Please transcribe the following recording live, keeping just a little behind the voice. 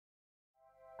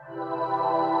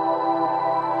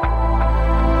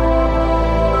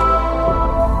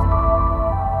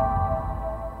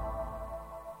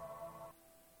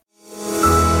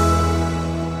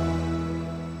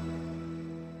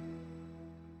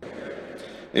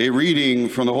A reading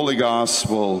from the Holy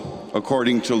Gospel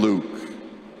according to Luke.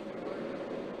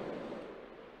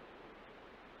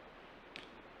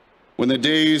 When the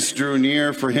days drew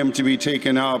near for him to be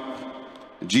taken up,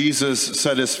 Jesus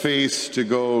set his face to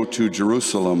go to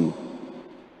Jerusalem,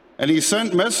 and he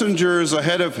sent messengers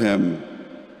ahead of him.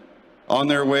 On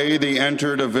their way, they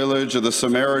entered a village of the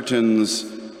Samaritans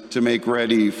to make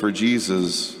ready for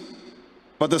Jesus.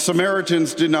 But the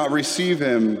Samaritans did not receive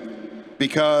him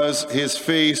because his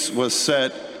face was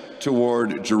set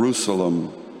toward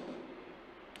Jerusalem.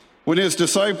 When his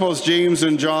disciples James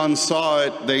and John saw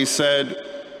it, they said,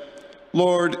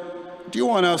 "Lord, do you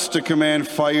want us to command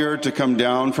fire to come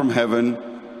down from heaven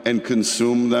and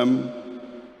consume them?"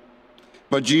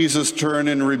 But Jesus turned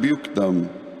and rebuked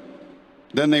them.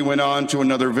 Then they went on to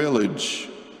another village.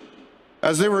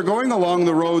 As they were going along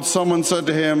the road, someone said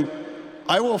to him,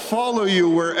 "I will follow you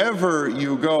wherever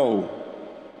you go."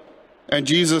 And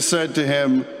Jesus said to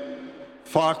him,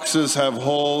 "Foxes have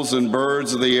holes and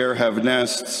birds of the air have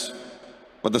nests,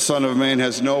 but the Son of Man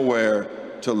has nowhere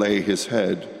to lay his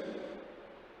head."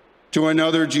 To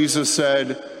another Jesus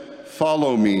said,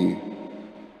 "Follow me."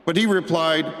 But he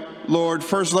replied, "Lord,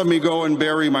 first let me go and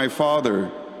bury my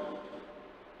father."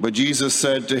 But Jesus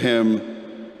said to him,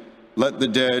 "Let the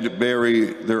dead bury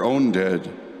their own dead.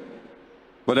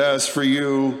 But as for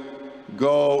you,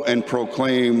 go and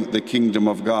proclaim the kingdom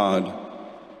of God."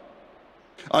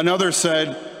 Another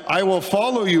said, "I will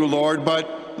follow you, Lord,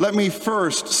 but let me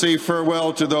first say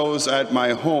farewell to those at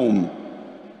my home."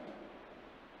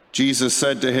 Jesus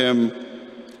said to him,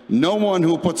 "No one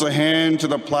who puts a hand to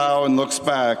the plow and looks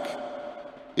back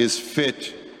is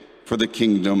fit for the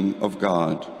kingdom of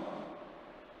God."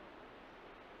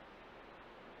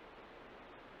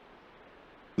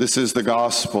 This is the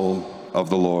gospel of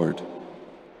the Lord.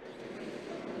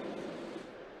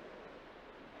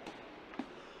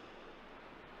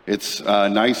 It's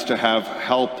nice to have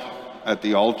help at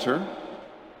the altar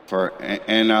for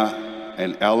Anna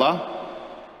and Ella.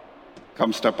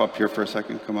 Come step up here for a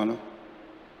second. Come on up.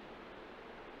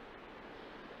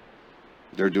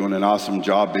 They're doing an awesome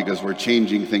job because we're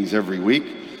changing things every week.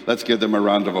 Let's give them a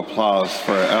round of applause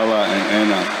for Ella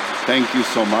and Anna. Thank you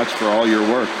so much for all your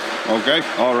work. Okay?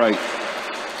 All right.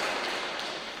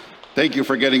 Thank you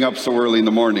for getting up so early in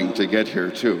the morning to get here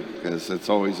too, because it's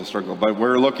always a struggle. But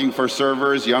we're looking for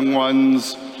servers, young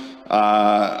ones,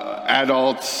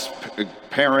 adults,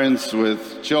 parents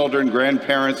with children,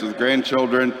 grandparents with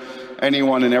grandchildren,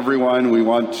 anyone and everyone. We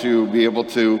want to be able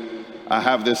to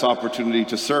have this opportunity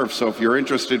to serve. So if you're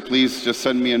interested, please just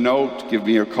send me a note, give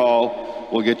me a call.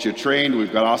 We'll get you trained.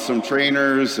 We've got awesome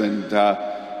trainers, and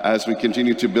as we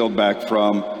continue to build back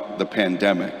from the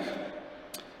pandemic.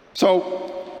 So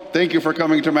thank you for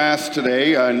coming to Mass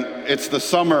today. And it's the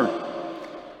summer.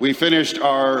 We finished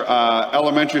our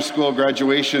elementary school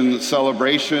graduation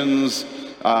celebrations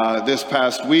this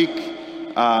past week.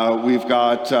 We've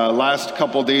got last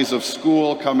couple days of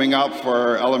school coming up for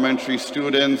our elementary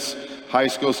students. High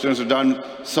school students are done.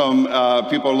 Some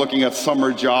people are looking at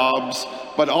summer jobs,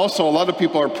 but also a lot of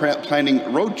people are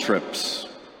planning road trips.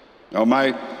 Now,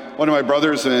 one of my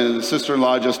brothers and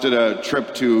sister-in-law just did a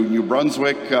trip to New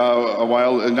Brunswick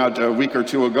not a week or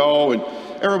two ago, and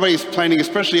everybody's planning,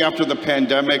 especially after the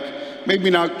pandemic, maybe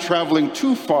not traveling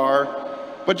too far,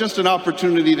 but just an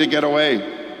opportunity to get away.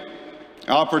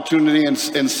 Opportunity, and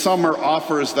summer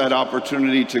offers that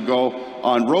opportunity to go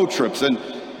on road trips. And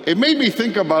it made me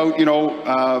think about,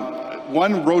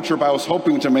 one road trip I was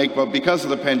hoping to make, but because of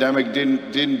the pandemic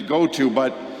didn't go to,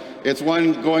 but it's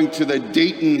one going to the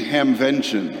Dayton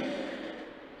Hamvention.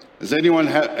 Has anyone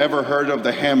ever heard of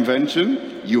the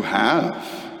Hamvention? You have.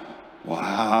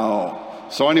 Wow.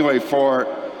 So anyway, for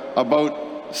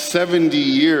about 70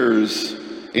 years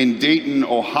in Dayton,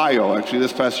 Ohio, actually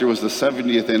this past year was the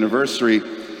 70th anniversary,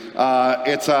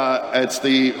 it's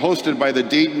hosted by the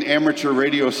Dayton Amateur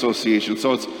Radio Association.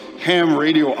 So it's ham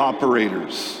radio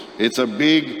operators. It's a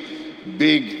big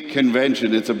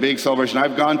convention. It's a big celebration.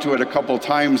 I've gone to it a couple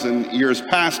times in years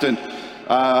past, and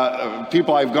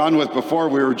people I've gone with before,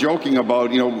 we were joking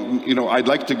about, I'd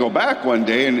like to go back one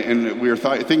day, and we were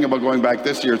thinking about going back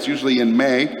this year. It's usually in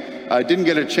May. I didn't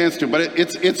get a chance to, but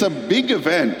it's a big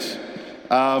event.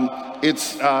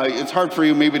 It's hard for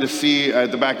you maybe to see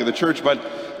at the back of the church, but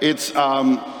it's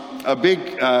a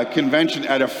big convention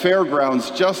at a fairgrounds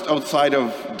just outside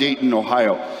of Dayton,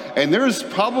 Ohio. And there's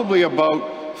probably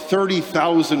about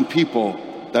 30,000 people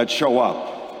that show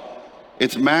up.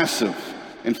 It's massive.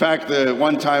 In fact,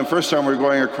 first time we were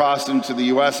going across into the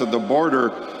U.S. at the border,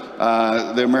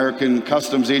 the American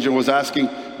customs agent was asking,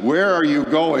 "Where are you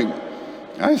going?"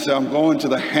 I said, "I'm going to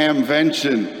the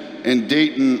Hamvention in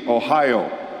Dayton,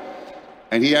 Ohio."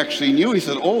 And he actually knew. He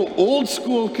said, "Oh, old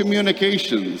school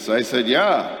communications." I said,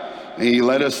 "Yeah." And he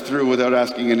led us through without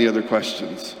asking any other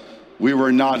questions. We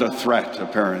were not a threat,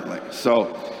 apparently.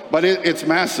 So, but it's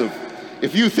massive.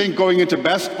 If you think going into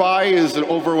Best Buy is an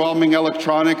overwhelming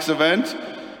electronics event,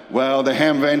 well, the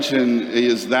Hamvention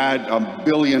is that a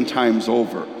billion times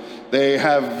over. They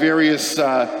have various,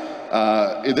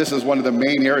 this is one of the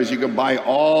main areas. You can buy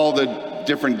all the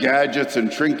different gadgets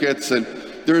and trinkets. And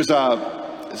there's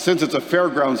since it's a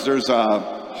fairgrounds, there's a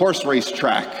horse race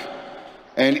track.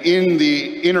 And in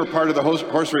the inner part of the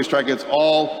horse race track, it's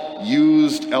all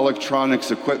used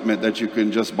electronics equipment that you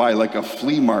can just buy, like a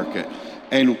flea market.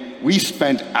 And we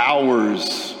spent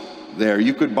hours there.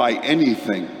 You could buy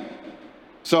anything.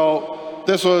 So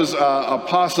this was a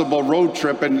possible road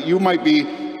trip, and you might be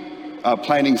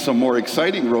planning some more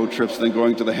exciting road trips than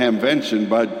going to the Hamvention,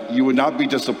 but you would not be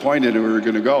disappointed if we were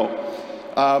going to go.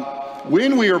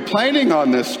 When we were planning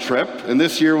on this trip, and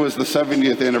this year was the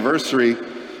 70th anniversary,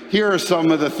 here are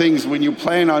some of the things when you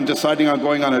plan on deciding on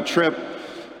going on a trip.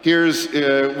 Here's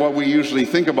what we usually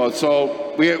think about.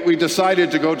 So we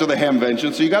decided to go to the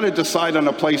Hamvention, so you got to decide on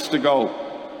a place to go.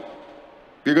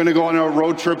 If you're going to go on a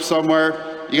road trip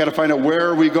somewhere, you got to find out, where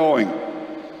are we going?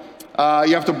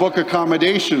 You have to book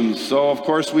accommodations. So of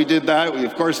course we did that.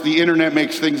 Of course the internet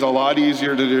makes things a lot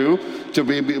easier to do, to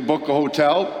book a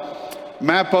hotel.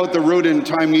 Map out the route and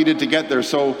time needed to get there.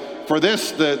 So for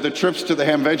this, the trips to the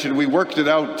Hamvention, we worked it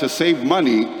out to save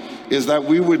money, is that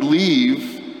we would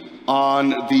leave on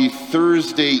the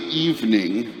Thursday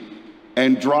evening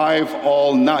and drive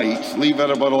all night, leave at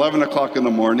about 11 o'clock in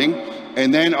the morning,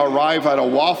 and then arrive at a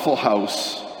Waffle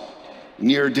House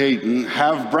near Dayton,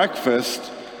 have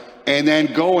breakfast, and then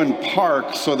go and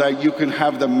park so that you can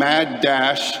have the mad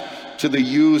dash to the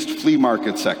used flea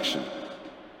market section.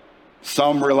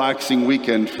 Some relaxing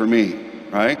weekend for me,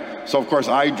 right? So of course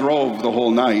I drove the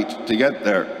whole night to get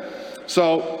there.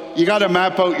 So you got to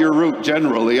map out your route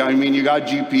generally. I mean, you got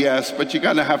GPS, but you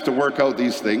got to have to work out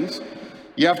these things.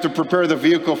 You have to prepare the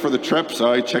vehicle for the trip,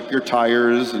 so I check your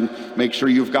tires and make sure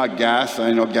you've got gas.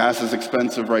 I know gas is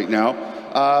expensive right now.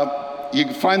 You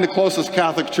can find the closest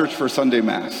Catholic church for Sunday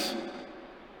Mass.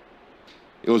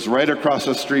 It was right across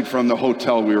the street from the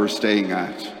hotel we were staying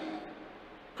at.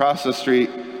 Across the street,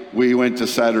 we went to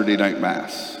Saturday night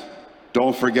Mass.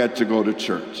 Don't forget to go to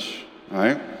church, all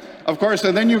right? Of course,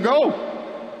 and then you go.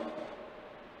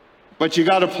 But you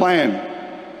got to plan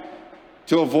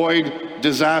to avoid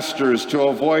disasters, to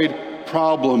avoid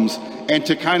problems, and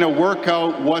to kind of work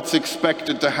out what's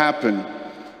expected to happen.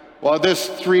 Well, this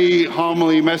 3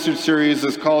 homily message series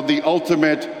is called The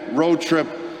Ultimate Road Trip: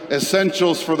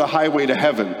 Essentials for the Highway to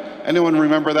Heaven. Anyone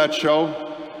remember that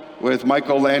show with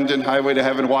Michael Landon, Highway to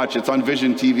Heaven? Watch, it's on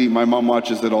Vision TV. My mom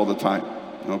watches it all the time,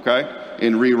 okay,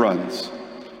 in reruns.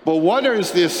 But what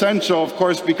is the essential? Of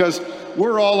course, because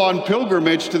we're all on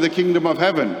pilgrimage to the kingdom of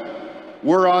heaven.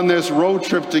 We're on this road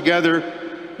trip together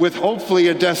with hopefully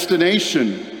a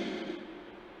destination.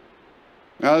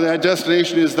 Now, that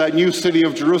destination is that new city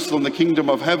of Jerusalem, the kingdom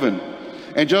of heaven.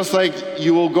 And just like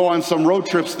you will go on some road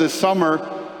trips this summer,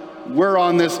 we're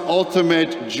on this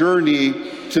ultimate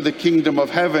journey to the kingdom of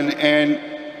heaven. And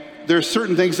there's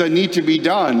certain things that need to be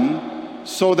done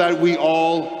so that we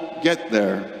all get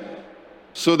there,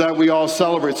 so that we all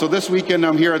celebrate. So this weekend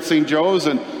I'm here at St. Joe's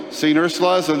and St.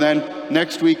 Ursula's, and then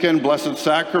next weekend Blessed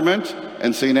Sacrament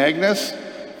and St. Agnes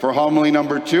for homily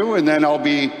number 2, and then I'll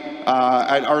be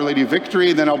at Our Lady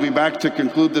Victory, and then I'll be back to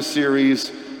conclude the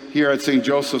series here at St.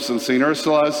 Joseph's and St.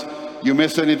 Ursula's. You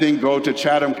miss anything, go to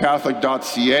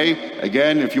chathamcatholic.ca.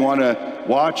 Again, if you want to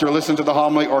watch or listen to the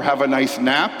homily or have a nice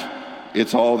nap,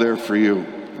 it's all there for you,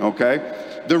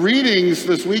 okay? The readings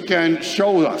this weekend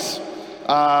show us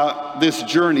this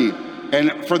journey.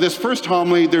 And for this first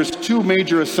homily, there's 2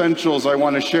 major essentials I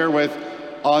want to share with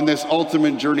on this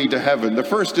ultimate journey to heaven. The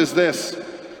first is this: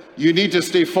 you need to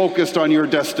stay focused on your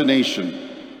destination.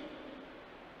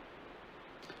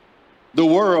 The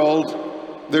world,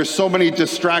 there's so many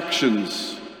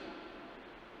distractions,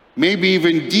 maybe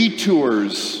even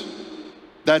detours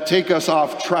that take us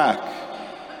off track,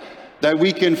 that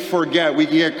we can forget. We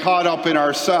can get caught up in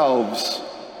ourselves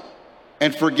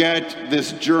and forget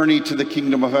this journey to the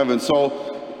kingdom of heaven.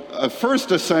 So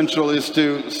first essential is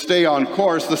to stay on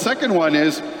course. The second one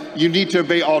is you need to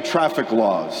obey all traffic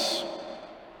laws.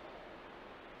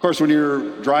 Of course, when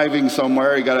you're driving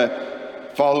somewhere, you gotta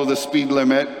follow the speed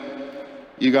limit.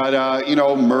 You gotta,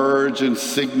 merge and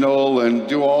signal and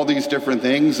do all these different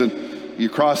things. And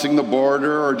you're crossing the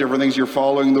border or different things, you're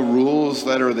following the rules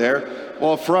that are there.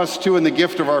 Well, for us too, in the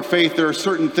gift of our faith, there are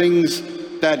certain things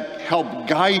that help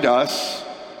guide us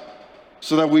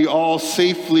so that we all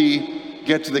safely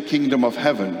get to the kingdom of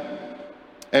heaven?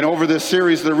 And over this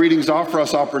series, the readings offer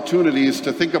us opportunities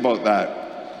to think about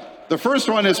that. The first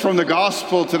one is from the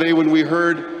gospel today, when we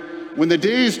heard, when the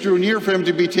days drew near for him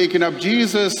to be taken up,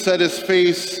 Jesus set his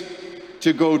face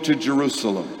to go to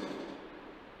Jerusalem.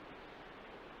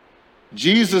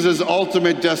 Jesus'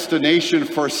 ultimate destination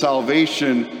for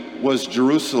salvation was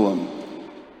Jerusalem.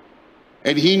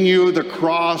 And he knew the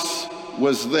cross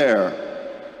was there.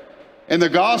 In the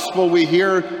gospel, we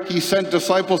hear he sent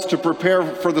disciples to prepare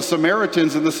for the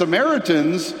Samaritans, and the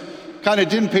Samaritans kind of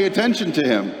didn't pay attention to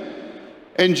him.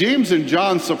 And James and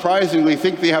John surprisingly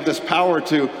think they have this power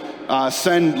to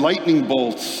send lightning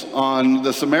bolts on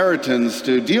the Samaritans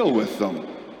to deal with them.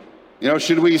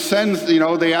 Should we send,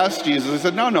 they asked Jesus, they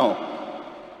said, no,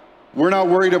 we're not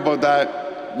worried about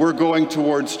that. We're going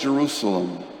towards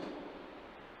Jerusalem.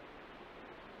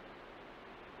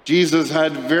 Jesus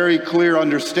had very clear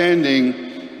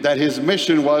understanding that his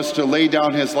mission was to lay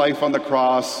down his life on the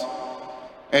cross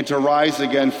and to rise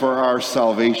again for our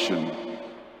salvation.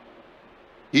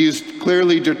 He is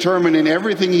clearly determined in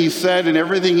everything he said and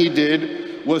everything he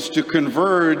did was to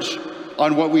converge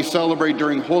on what we celebrate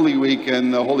during Holy Week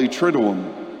and the Holy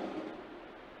Triduum.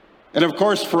 And of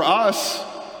course, for us,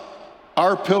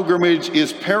 our pilgrimage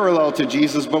is parallel to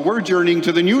Jesus, but we're journeying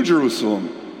to the New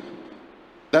Jerusalem.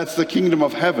 That's the kingdom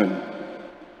of heaven.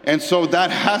 And so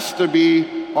that has to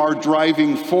be our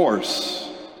driving force.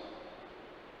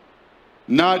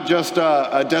 Not just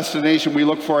a destination we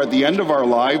look for at the end of our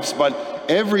lives, but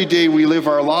every day we live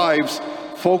our lives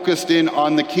focused in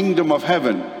on the kingdom of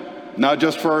heaven, not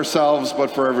just for ourselves,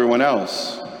 but for everyone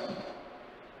else.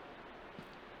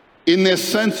 In this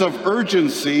sense of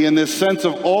urgency, in this sense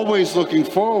of always looking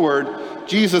forward,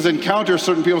 Jesus encounters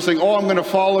certain people saying, I'm going to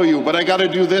follow you, but I got to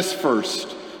do this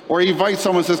first. Or he invites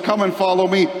someone and says, come and follow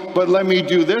me, but let me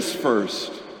do this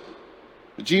first.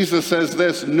 Jesus says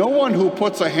this, no one who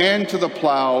puts a hand to the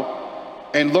plow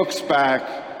and looks back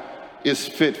is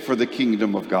fit for the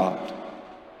kingdom of God.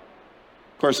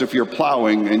 Of course, if you're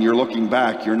plowing and you're looking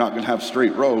back, you're not going to have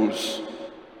straight rows.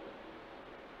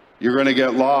 You're going to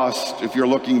get lost if you're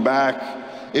looking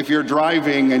back. If you're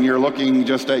driving and you're looking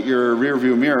just at your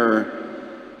rearview mirror,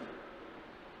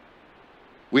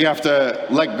 we have to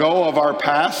let go of our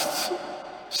pasts,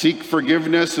 seek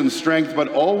forgiveness and strength, but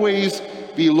always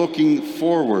be looking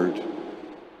forward.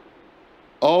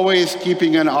 Always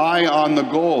keeping an eye on the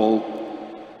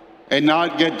goal and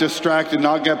not get distracted,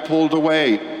 not get pulled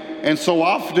away. And so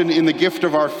often in the gift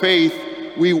of our faith,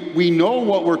 we know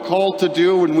what we're called to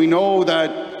do, and we know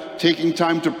that taking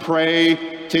time to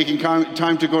pray, taking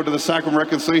time to go to the sacrament of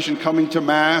reconciliation, coming to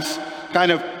Mass,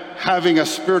 kind of having a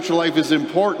spiritual life is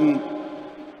important.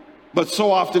 But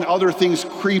so often other things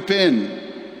creep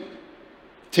in,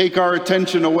 take our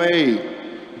attention away,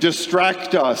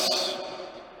 distract us.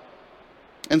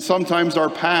 And sometimes our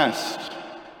past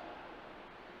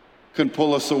can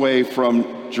pull us away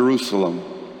from Jerusalem,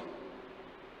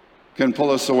 can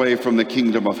pull us away from the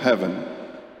kingdom of heaven.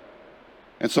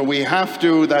 And so we have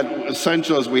to, that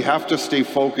essential is we have to stay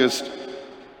focused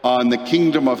on the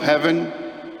kingdom of heaven,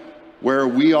 where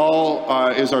we all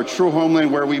is our true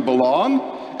homeland, where we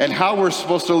belong, and how we're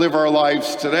supposed to live our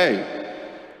lives today.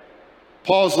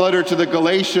 Paul's letter to the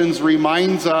Galatians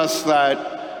reminds us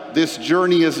that this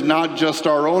journey is not just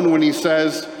our own when he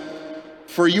says,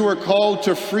 for you are called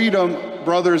to freedom,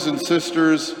 brothers and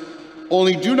sisters,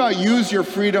 only do not use your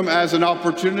freedom as an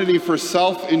opportunity for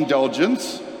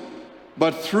self-indulgence,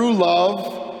 but through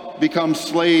love become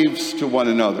slaves to one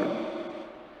another.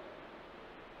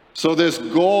 So this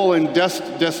goal and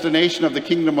destination of the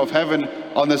kingdom of heaven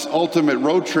on this ultimate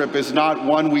road trip is not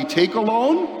one we take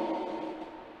alone.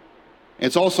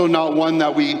 It's also not one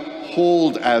that we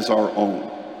hold as our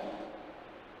own.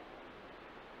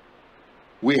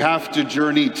 We have to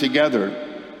journey together.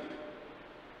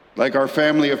 Like our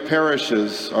family of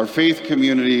parishes, our faith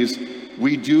communities,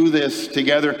 we do this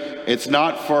together. It's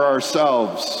not for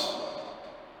ourselves.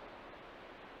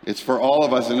 It's for all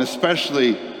of us, and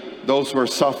especially those who are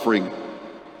suffering,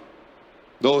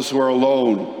 those who are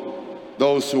alone,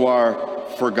 those who are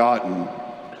forgotten.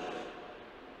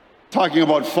 Talking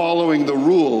about following the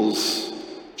rules,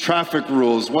 traffic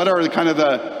rules. What are kind of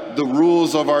the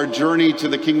rules of our journey to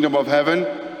the kingdom of heaven?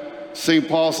 St.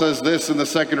 Paul says this in the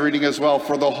second reading as well.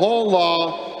 For the whole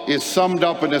law is summed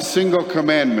up in a single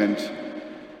commandment.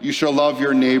 You shall love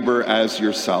your neighbor as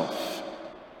yourself.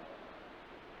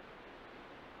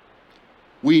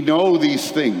 We know these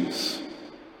things,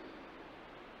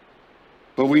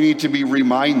 but we need to be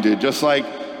reminded, just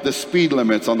like the speed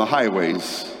limits on the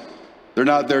highways. They're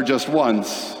not there just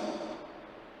once.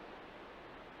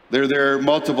 They're there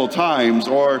multiple times.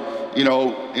 Or,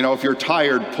 if you're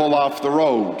tired, pull off the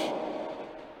road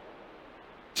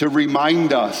to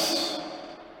remind us.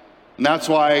 And that's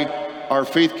why our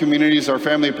faith communities, our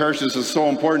family parishes is so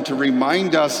important, to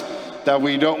remind us that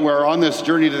we're on this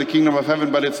journey to the kingdom of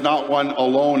heaven, but it's not one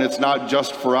alone. It's not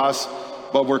just for us,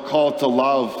 but we're called to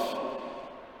love,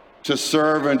 to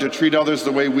serve, and to treat others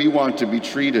the way we want to be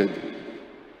treated.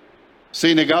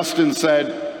 St. Augustine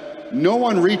said, "No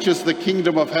one reaches the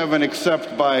kingdom of heaven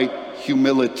except by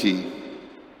humility."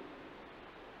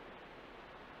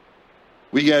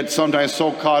 We get sometimes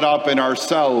so caught up in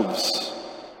ourselves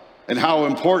and how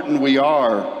important we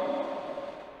are,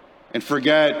 and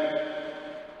forget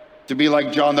to be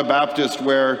like John the Baptist,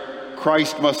 where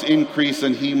Christ must increase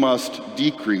and he must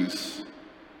decrease.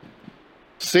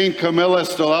 St. Camilla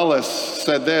Stellellus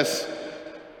said this: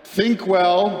 "Think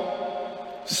well,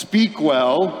 speak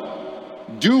well,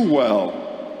 do well.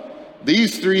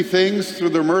 These three things, through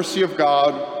the mercy of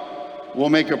God, will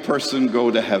make a person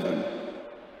go to heaven."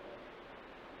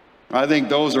 I think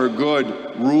those are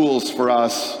good rules for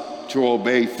us to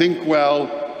obey. Think well,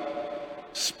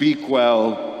 speak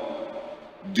well,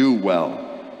 do well.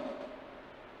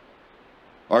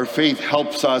 Our faith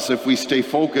helps us if we stay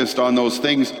focused on those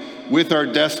things with our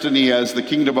destiny as the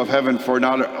kingdom of heaven for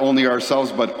not only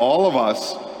ourselves, but all of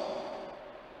us.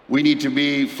 We need to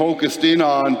be focused in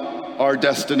on our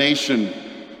destination,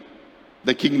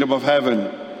 the kingdom of heaven.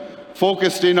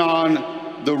 Focused in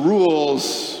on the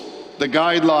rules, the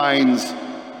guidelines,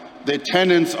 the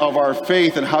tenets of our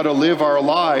faith and how to live our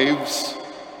lives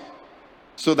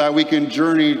so that we can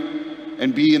journey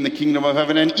and be in the kingdom of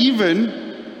heaven, and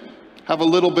even have a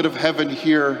little bit of heaven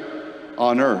here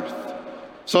on earth.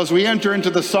 So as we enter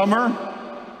into the summer,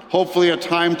 hopefully a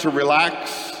time to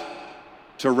relax,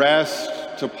 to rest,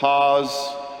 to pause,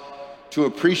 to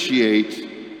appreciate,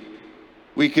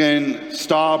 we can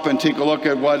stop and take a look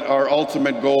at what our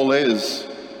ultimate goal is.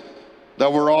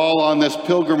 That we're all on this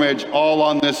pilgrimage, all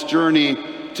on this journey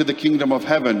to the kingdom of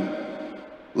heaven.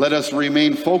 Let us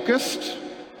remain focused,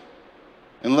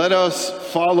 and let us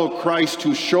follow Christ,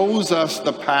 who shows us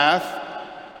the path,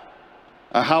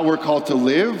 how we're called to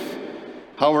live,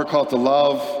 how we're called to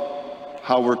love,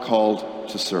 how we're called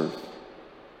to serve.